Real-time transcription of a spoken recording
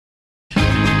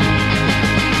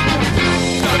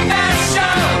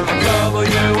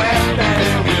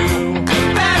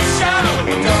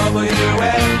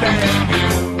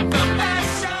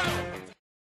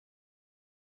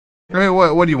I mean,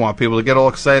 what do you want people to get all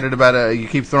excited about it? You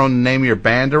keep throwing the name of your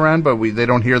band around, but they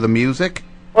don't hear the music?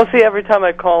 Well, see, every time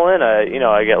I call in,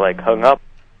 I get, like, hung up.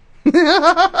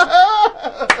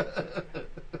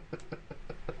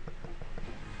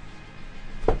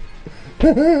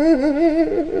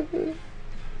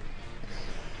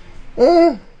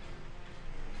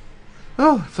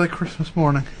 Oh, it's like Christmas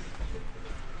morning.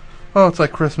 Oh, it's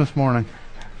like Christmas morning.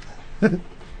 That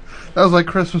was like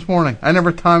Christmas morning. I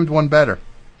never timed one better.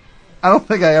 I don't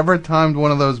think I ever timed one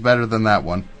of those better than that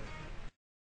one.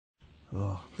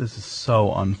 Oh, this is so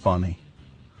unfunny.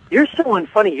 You're so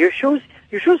unfunny. Your show's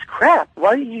crap.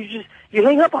 Why don't you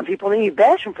hang up on people and then you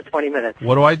bash them for 20 minutes?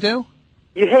 What do I do?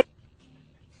 You hang.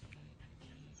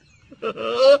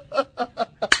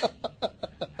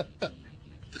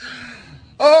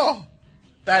 Oh,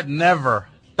 that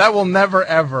will never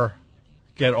ever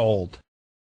get old.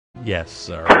 Yes,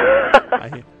 sir.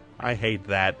 I hate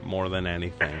that more than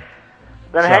anything.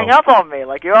 Then hang up on me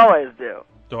like you always do.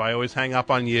 Do I always hang up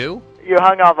on you? You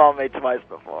hung up on me twice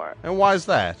before. And why is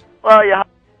that? Well, you...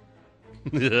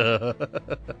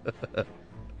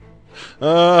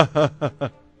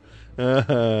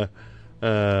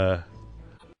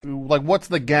 Like, what's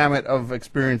the gamut of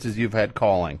experiences you've had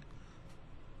calling?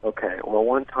 Okay, well,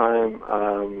 one time,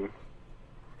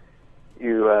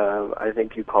 I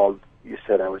think you called, you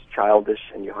said I was childish,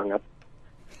 and you hung up.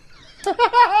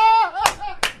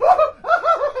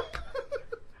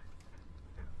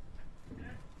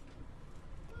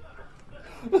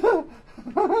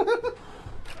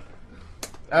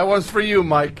 That was for you,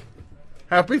 Mike.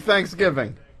 Happy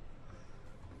Thanksgiving.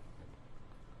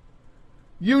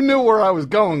 You knew where I was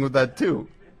going with that, too.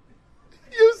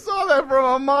 You saw that from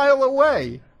a mile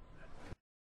away.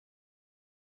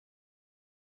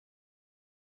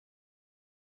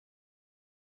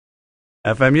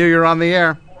 FMU, you're on the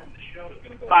air.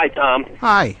 Hi, Tom.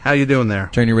 Hi, how you doing there?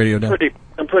 Turn your radio down.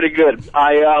 I'm pretty good.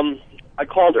 I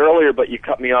called earlier, but you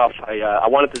cut me off. I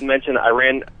wanted to mention I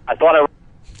thought I...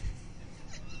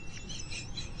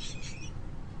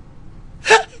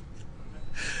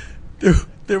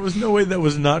 There was no way that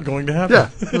was not going to happen. Yeah,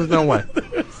 there's no way.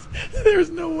 There's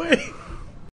no way.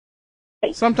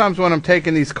 Sometimes when I'm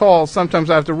taking these calls, sometimes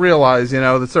I have to realize,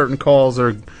 that certain calls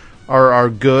are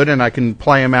good, and I can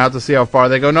play them out to see how far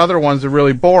they go. And other ones are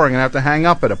really boring, and I have to hang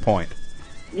up at a point.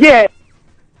 Yeah.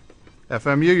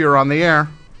 FMU, you're on the air.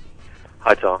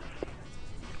 Hi, Tom.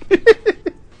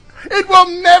 It will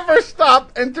never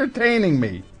stop entertaining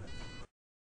me.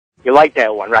 You like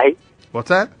that one, right? What's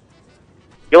that?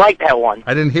 You like that one.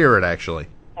 I didn't hear it, actually.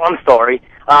 Oh, I'm sorry.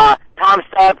 Tom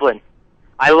Staplin,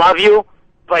 I love you,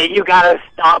 but you gotta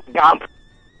stop Gump.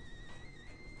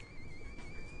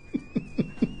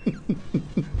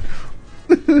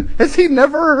 Has he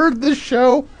never heard this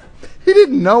show? He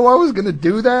didn't know I was going to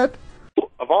do that?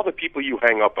 Of all the people you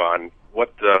hang up on,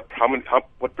 what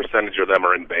percentage of them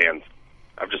are in bands?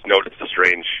 I've just noticed a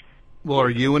strange... Well, are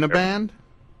you in a band?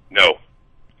 No.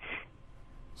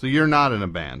 So you're not in a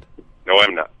band? No,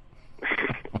 I'm not.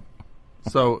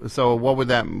 So what would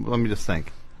that... Let me just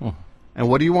think. And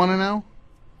what do you want to know?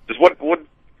 Just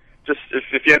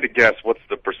if you had to guess, what's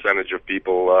the percentage of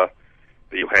people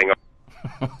that you hang up?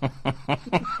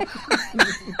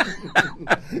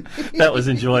 That was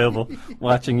enjoyable,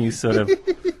 watching you sort of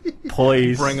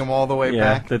poise. Bring them all the way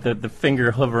back. The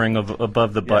finger hovering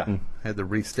above the button. I had to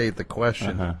restate the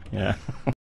question. Yeah.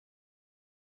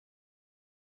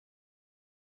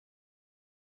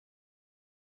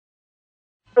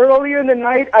 Earlier in the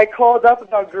night, I called up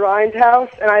about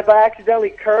Grindhouse, and I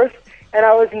accidentally cursed, and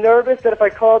I was nervous that if I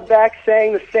called back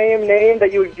saying the same name,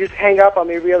 that you would just hang up on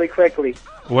me really quickly.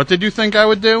 What did you think I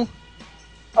would do?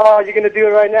 Oh, you're going to do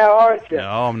it right now, aren't you?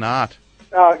 No, I'm not.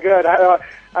 Oh, good. I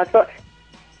thought...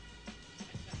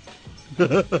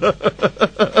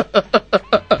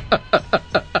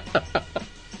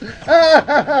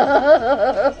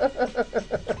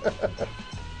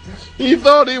 He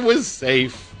thought he was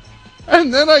safe.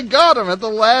 And then I got him at the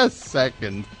last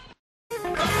second.